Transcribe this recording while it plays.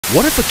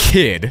What if a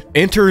kid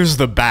enters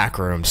the back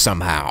room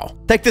somehow?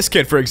 Take this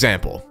kid for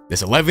example,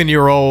 this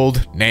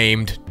 11-year-old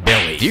named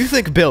Billy. Do you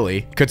think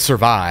Billy could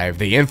survive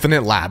the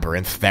infinite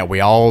labyrinth that we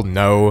all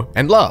know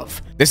and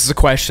love? This is a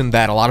question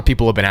that a lot of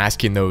people have been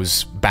asking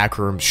those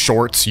backroom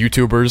shorts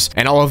YouTubers,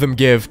 and all of them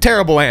give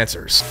terrible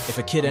answers. If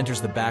a kid enters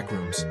the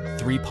backrooms,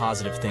 3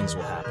 positive things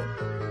will happen.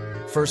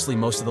 Firstly,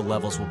 most of the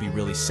levels will be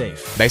really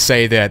safe. They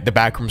say that the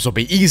backrooms will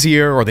be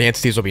easier or the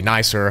entities will be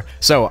nicer,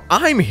 so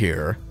I'm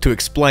here to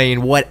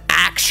explain what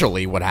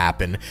actually would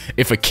happen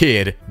if a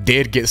kid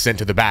did get sent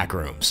to the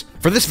backrooms.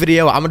 For this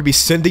video, I'm going to be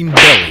sending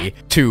Billy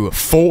to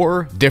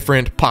 4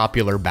 different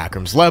popular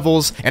backrooms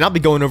levels, and I'll be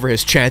going over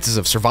his chances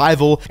of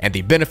survival and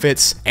the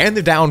benefits and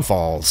the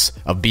downfalls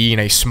of being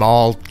a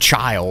small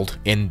child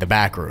in the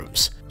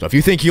backrooms. So if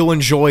you think you'll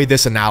enjoy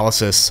this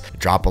analysis,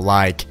 drop a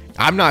like.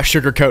 I'm not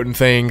sugarcoating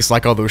things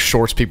like all those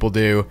shorts people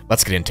do.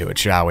 Let's get into it,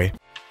 shall we?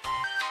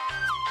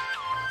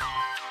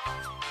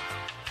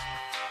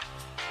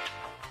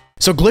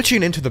 So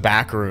glitching into the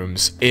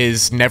backrooms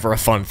is never a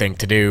fun thing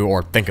to do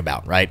or think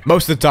about, right?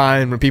 Most of the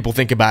time when people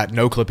think about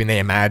no-clipping, they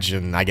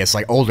imagine, I guess,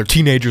 like older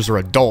teenagers or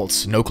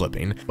adults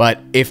no-clipping.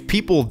 But if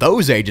people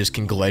those ages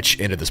can glitch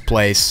into this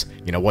place,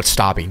 you know, what's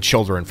stopping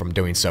children from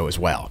doing so as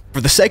well?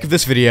 For the sake of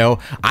this video,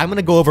 I'm going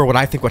to go over what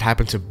I think would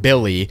happen to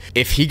Billy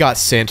if he got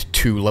sent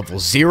to level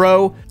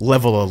 0,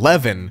 level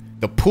 11,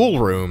 the pool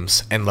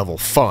rooms, and level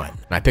fun.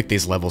 And I picked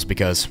these levels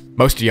because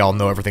most of y'all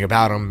know everything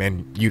about them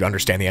and you'd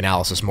understand the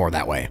analysis more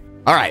that way.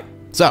 Alright,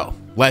 so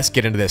let's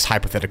get into this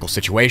hypothetical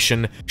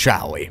situation,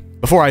 shall we?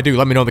 Before I do,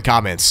 let me know in the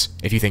comments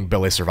if you think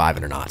Billy's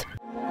surviving or not.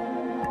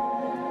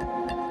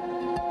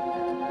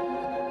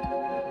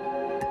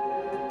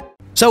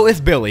 So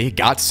if Billy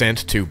got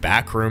sent to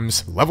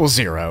Backrooms level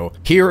 0,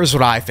 here is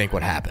what I think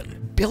would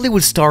happen. Billy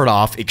would start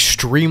off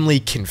extremely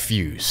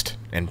confused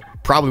and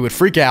probably would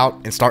freak out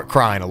and start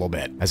crying a little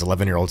bit, as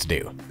 11-year-olds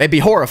do. They'd be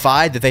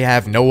horrified that they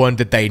have no one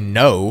that they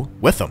know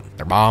with them.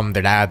 Their mom,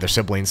 their dad, their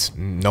siblings,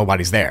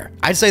 nobody's there.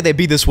 I'd say they'd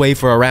be this way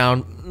for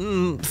around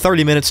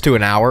 30 minutes to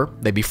an hour.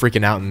 They'd be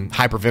freaking out and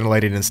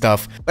hyperventilating and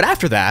stuff. But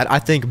after that, I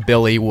think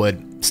Billy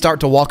would start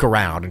to walk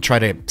around and try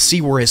to see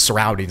where his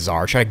surroundings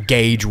are, try to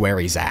gauge where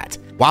he's at.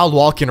 While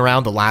walking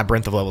around the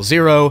labyrinth of level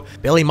 0,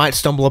 Billy might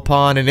stumble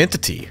upon an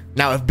entity.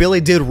 Now, if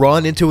Billy did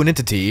run into an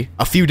entity,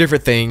 a few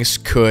different things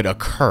could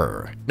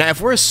occur. Now,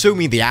 if we're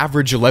assuming the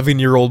average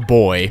 11-year-old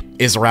boy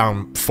is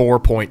around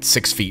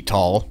 4.6 feet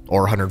tall,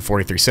 or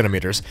 143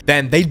 centimeters,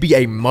 then they'd be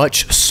a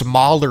much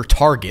smaller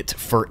target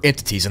for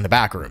entities in the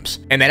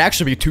backrooms. And they'd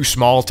actually be too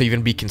small to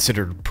even be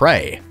considered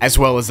prey, as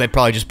well as they'd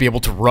probably just be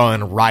able to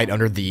run right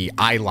under the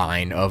eye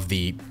line of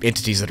the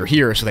entities that are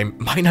here, so they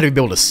might not even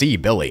be able to see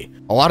Billy.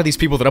 A lot of these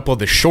people that upload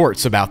the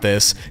shorts about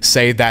this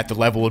say that the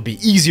level would be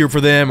easier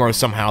for them, or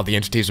somehow the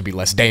entities would be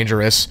less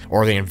dangerous,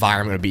 or the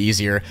environment would be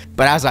easier.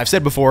 But as I've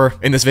said before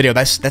in this video,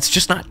 that's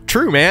just not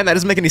true, man. That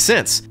doesn't make any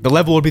sense. The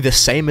level would be the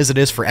same as it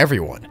is for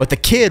everyone. But the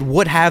kid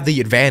would have the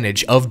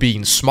advantage of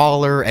being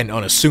smaller and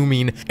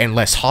unassuming and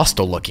less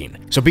hostile looking.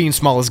 So being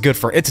small is good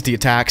for entity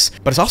attacks,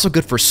 but it's also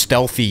good for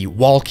stealthy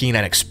walking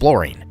and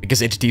exploring,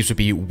 because entities would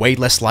be way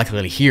less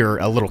likely to hear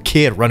a little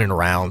kid running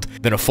around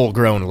than a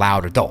full-grown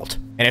loud adult.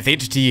 And if the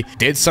entity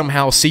did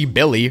somehow see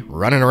Billy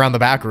running around the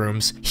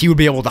backrooms, he would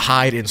be able to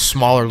hide in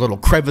smaller little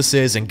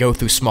crevices and go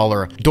through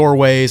smaller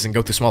doorways and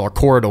go through smaller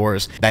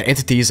corridors that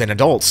entities and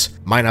adults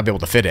might not be able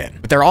to fit in.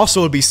 But there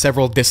also would be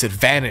several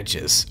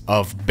disadvantages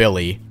of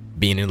Billy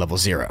being in level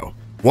 0.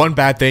 One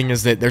bad thing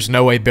is that there's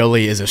no way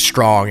Billy is as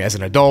strong as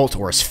an adult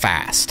or as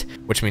fast,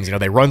 which means, you know,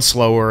 they run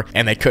slower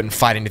and they couldn't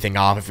fight anything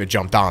off if it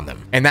jumped on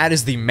them. And that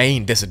is the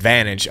main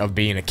disadvantage of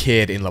being a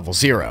kid in level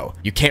 0.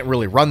 You can't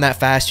really run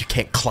that fast, you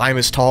can't climb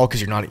as tall because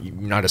you're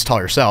not as tall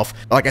yourself.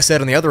 Like I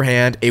said, on the other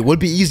hand, it would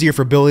be easier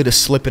for Billy to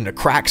slip into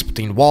cracks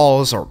between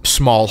walls or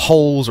small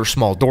holes or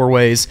small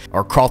doorways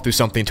or crawl through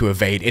something to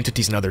evade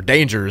entities and other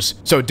dangers.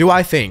 So do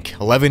I think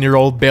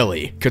 11-year-old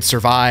Billy could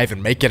survive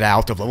and make it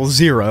out of level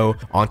 0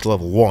 onto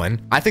level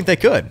 1? I think they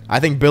could. I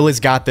think Billy's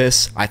got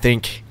this. I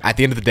think at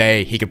the end of the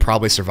day, he could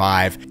probably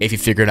survive if he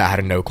figured out how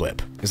to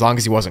no-clip. As long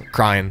as he wasn't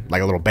crying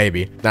like a little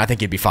baby, then I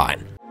think he'd be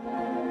fine.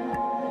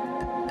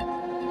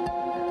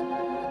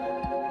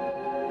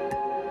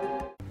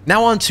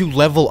 Now on to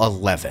level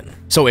 11.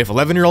 So if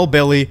 11-year-old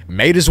Billy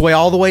made his way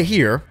all the way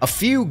here, a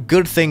few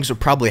good things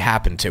would probably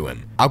happen to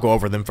him. I'll go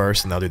over them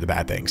first and they'll do the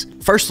bad things.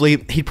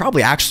 Firstly, he'd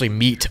probably actually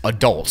meet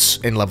adults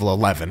in level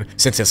 11,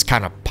 since it's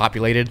kind of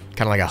populated,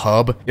 kind of like a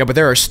hub. Yeah, but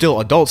there are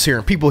still adults here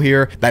and people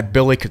here that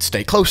Billy could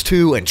stay close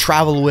to and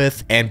travel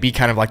with and be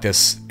kind of like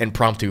this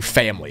impromptu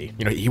family.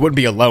 You know, he wouldn't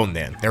be alone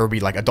then. There would be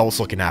like adults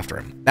looking after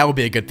him. That would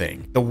be a good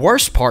thing. The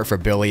worst part for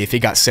Billy if he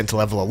got sent to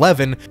level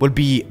 11 would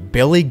be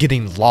Billy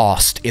getting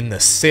lost in the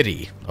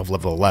city of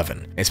level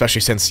 11, especially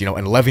especially since, you know,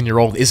 an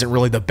 11-year-old isn't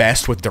really the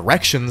best with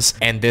directions,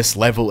 and this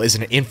level is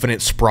an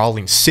infinite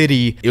sprawling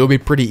city, it would be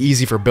pretty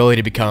easy for Billy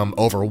to become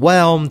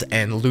overwhelmed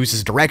and lose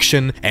his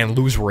direction and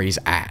lose where he's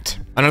at.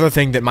 Another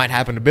thing that might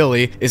happen to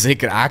Billy is that he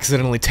could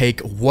accidentally take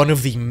one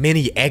of the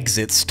many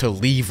exits to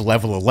leave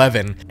level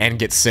 11 and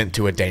get sent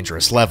to a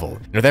dangerous level.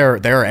 You know,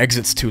 there are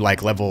exits to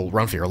like level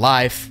Run for Your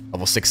Life,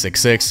 level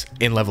 666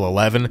 in level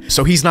 11,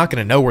 so he's not going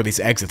to know where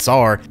these exits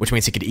are, which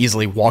means he could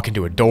easily walk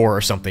into a door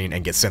or something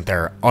and get sent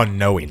there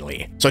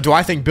unknowingly. So do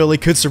I think Billy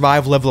could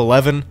survive level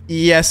 11?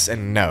 Yes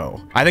and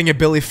no. I think if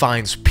Billy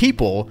finds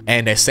people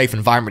and a safe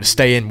environment to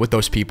stay in with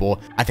those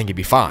people, I think he'd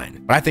be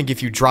fine. But I think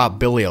if you drop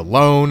Billy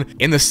alone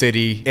in the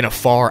city, in a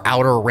far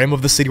outer rim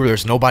of the city where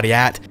there's nobody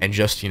at, and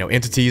just, you know,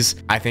 entities,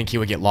 I think he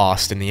would get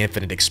lost in the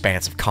infinite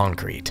expanse of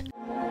concrete.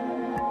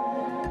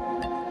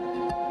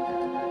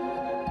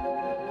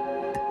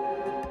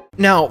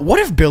 Now, what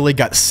if Billy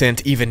got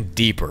sent even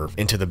deeper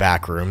into the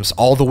backrooms,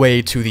 all the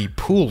way to the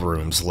pool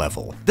rooms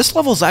level? This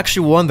level is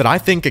actually one that I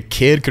think a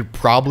kid could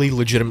probably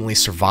legitimately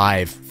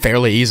survive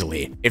fairly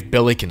easily. If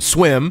Billy can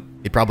swim,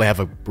 he'd probably have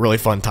a really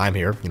fun time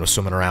here, you know,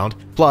 swimming around.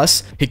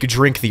 Plus, he could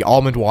drink the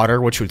almond water,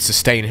 which would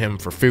sustain him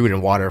for food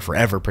and water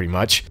forever, pretty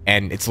much,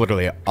 and it's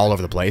literally all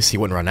over the place. He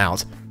wouldn't run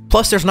out.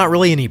 Plus, there's not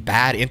really any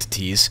bad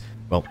entities,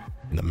 well,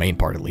 in the main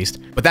part at least.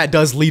 But that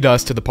does lead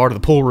us to the part of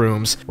the pool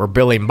rooms where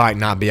Billy might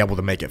not be able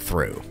to make it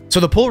through. So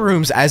the pool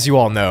rooms, as you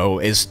all know,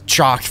 is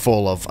chock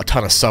full of a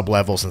ton of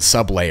sub-levels and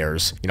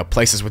sub-layers, you know,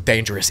 places with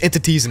dangerous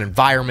entities and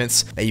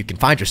environments that you can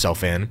find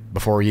yourself in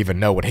before you even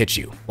know what hits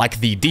you. Like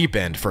the deep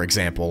end, for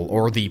example,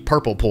 or the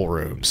purple pool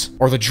rooms,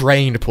 or the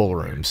drained pool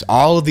rooms.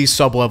 All of these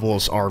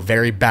sub-levels are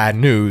very bad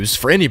news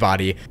for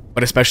anybody,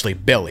 but especially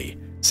Billy,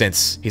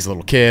 since he's a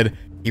little kid.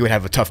 He would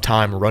have a tough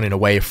time running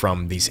away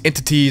from these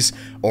entities,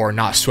 or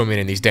not swimming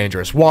in these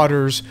dangerous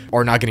waters,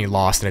 or not getting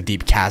lost in a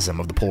deep chasm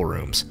of the pool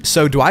rooms.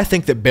 So do I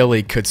think that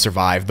Billy could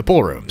survive the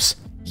pool rooms?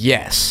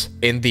 Yes,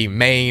 in the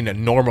main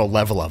normal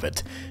level of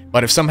it.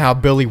 But if somehow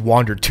Billy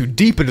wandered too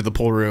deep into the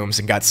pool rooms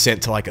and got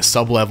sent to like a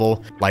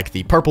sub-level, like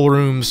the purple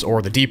rooms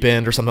or the deep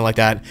end or something like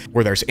that,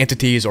 where there's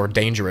entities or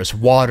dangerous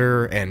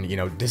water and, you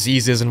know,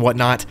 diseases and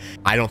whatnot,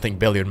 I don't think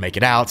Billy would make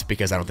it out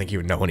because I don't think he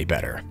would know any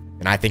better.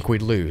 And I think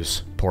we'd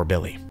lose poor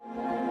Billy.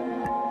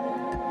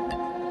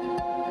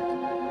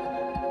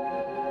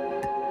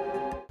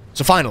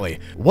 So finally,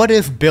 what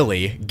if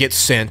Billy gets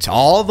sent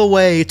all the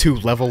way to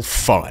level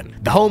Fun,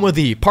 the home of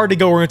the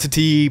partygoer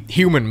entity,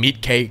 human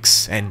meat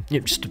cakes, and, you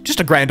know, just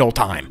a grand old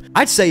time?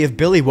 I'd say if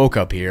Billy woke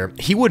up here,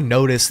 he would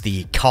notice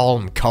the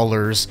calm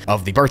colors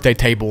of the birthday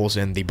tables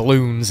and the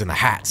balloons and the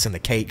hats and the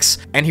cakes,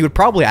 and he would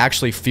probably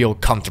actually feel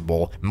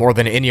comfortable more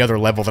than any other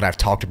level that I've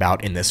talked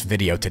about in this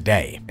video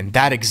today. And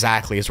that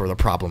exactly is where the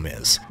problem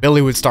is.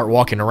 Billy would start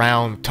walking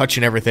around,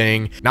 touching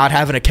everything, not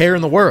having a care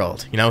in the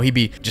world. You know, he'd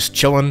be just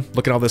chilling,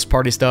 looking at all this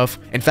party stuff.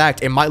 In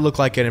fact, it might look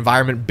like an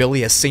environment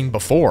Billy has seen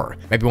before,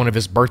 maybe one of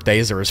his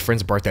birthdays or his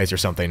friend's birthdays or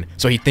something,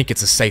 so he'd think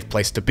it's a safe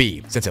place to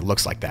be, since it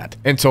looks like that.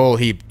 Until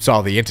he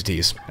saw the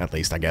entities, at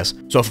least, I guess.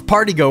 So if a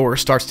partygoer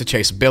starts to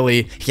chase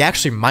Billy, he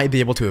actually might be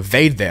able to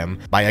evade them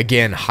by,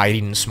 again,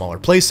 hiding in smaller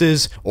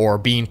places, or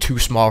being too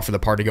small for the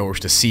partygoers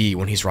to see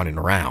when he's running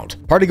around.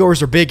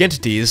 Partygoers are big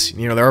entities,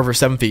 you know, they're over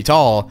 7 feet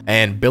tall,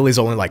 and Billy's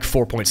only like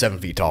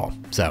 4.7 feet tall,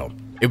 so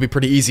it would be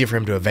pretty easy for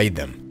him to evade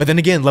them. But then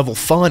again, level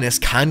Fun is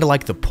kind of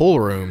like the pool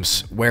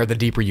rooms, where the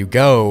deeper you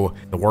go,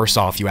 the worse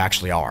off you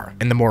actually are,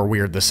 and the more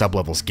weird the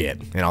sublevels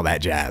get, and all that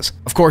jazz.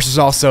 Of course, there's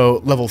also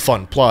level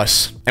Fun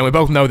Plus, and we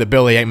both know that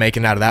Billy ain't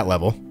making it out of that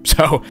level.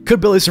 So,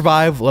 could Billy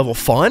survive level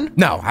Fun?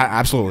 No,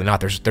 absolutely not.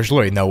 There's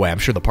literally no way. I'm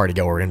sure the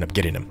partygoer would end up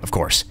getting him, of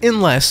course.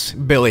 Unless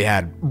Billy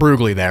had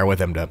Broogli there with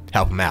him to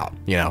help him out,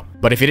 you know.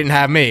 But if he didn't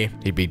have me,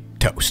 he'd be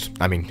toast.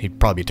 I mean, he'd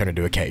probably be turned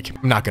into a cake.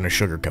 I'm not gonna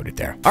sugarcoat it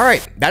there. All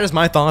right, that is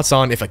my thoughts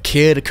on if a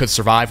kid could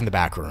survive in the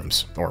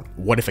backrooms, or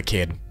what if a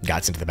kid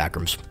got into the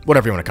backrooms,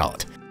 whatever you want to call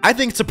it. I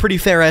think it's a pretty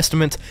fair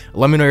estimate.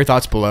 Let me know your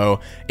thoughts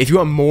below. If you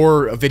want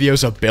more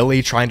videos of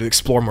Billy trying to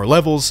explore more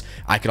levels,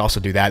 I could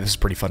also do that. This is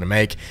pretty fun to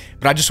make.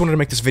 But I just wanted to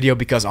make this video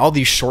because all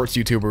these shorts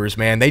YouTubers,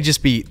 man, they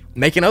just be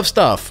making up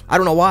stuff. I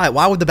don't know why.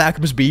 Why would the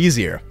backrooms be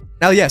easier?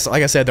 Now, yes,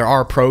 like I said, there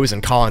are pros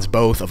and cons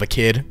both of a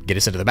kid get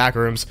us into the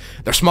backrooms.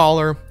 They're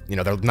smaller, you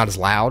know, they're not as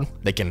loud,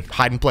 they can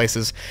hide in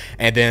places,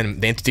 and then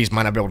the entities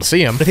might not be able to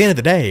see them. But at the end of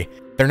the day,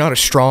 they're not a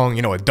strong,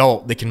 you know,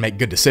 adult that can make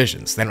good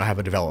decisions. They don't have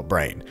a developed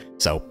brain.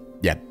 So,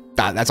 yeah,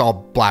 that's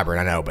all blabbering,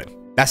 I know, but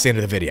that's the end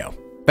of the video.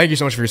 Thank you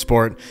so much for your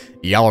support.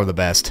 Y'all are the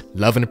best.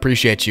 Love and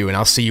appreciate you, and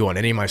I'll see you on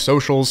any of my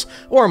socials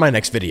or my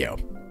next video.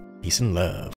 Peace and love.